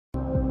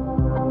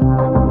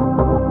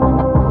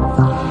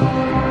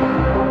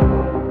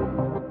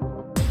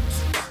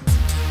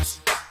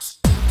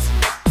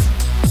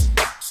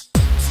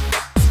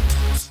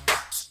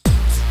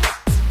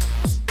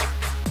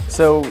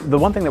So the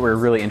one thing that we're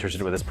really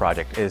interested with this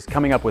project is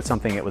coming up with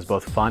something that was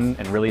both fun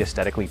and really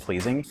aesthetically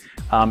pleasing.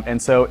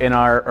 And so in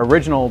our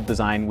original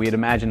design, we had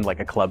imagined like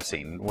a club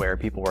scene where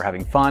people were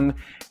having fun,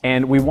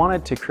 and we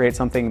wanted to create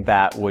something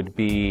that would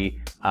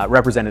be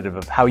representative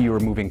of how you were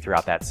moving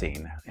throughout that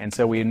scene. And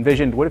so we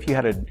envisioned, what if you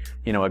had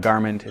a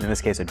garment, in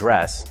this case a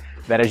dress,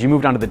 that as you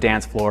moved onto the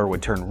dance floor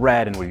would turn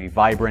red and would be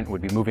vibrant,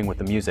 would be moving with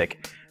the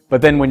music.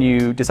 But then when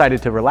you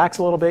decided to relax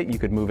a little bit, you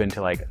could move into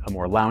like a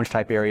more lounge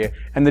type area,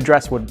 and the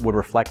dress would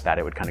reflect that.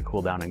 It would kind of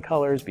cool down in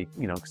colors, be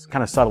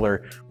kind of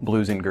subtler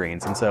blues and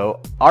greens. And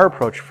so our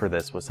approach for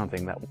this was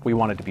something that we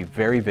wanted to be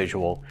very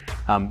visual,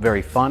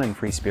 very fun and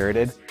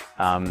free-spirited,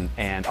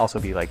 and also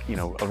be like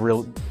a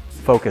real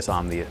focus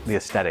on the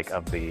aesthetic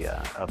of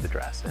the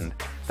dress. And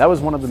that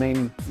was one of the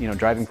main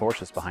driving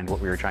forces behind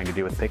what we were trying to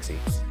do with PIXI.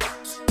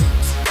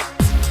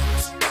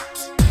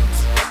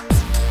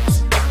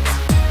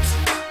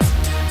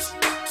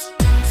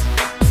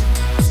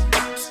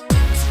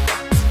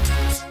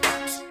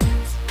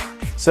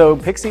 So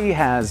PIXI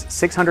has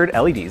 600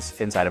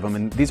 LEDs inside of them,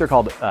 and these are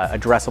called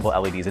addressable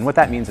LEDs. And what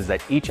that means is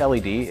that each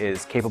LED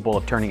is capable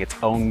of turning its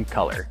own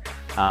color.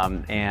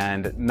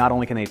 And not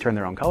only can they turn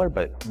their own color,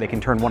 but they can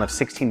turn one of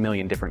 16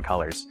 million different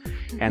colors.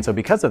 And so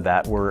because of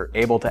that, we're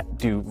able to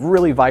do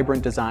really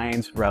vibrant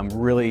designs from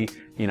really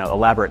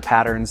elaborate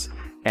patterns.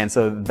 And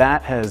so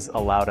that has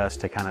allowed us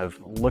to kind of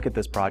look at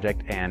this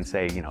project and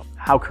say,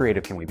 how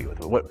creative can we be with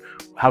it?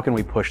 How can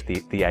we push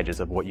the edges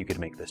of what you could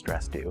make this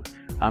dress do?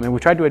 And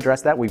we've tried to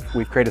address that.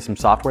 We've created some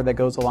software that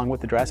goes along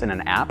with the dress and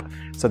an app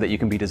so that you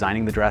can be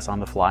designing the dress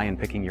on the fly and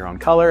picking your own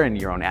color and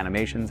your own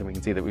animations. And we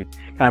can see that we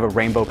kind of have a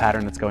rainbow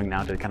pattern that's going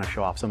now to kind of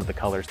show off some of the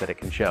colors that it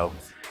can show.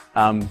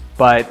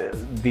 But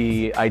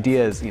the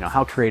idea is,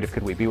 how creative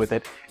could we be with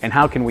it? And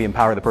how can we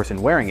empower the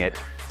person wearing it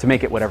to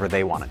make it whatever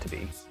they want it to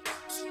be?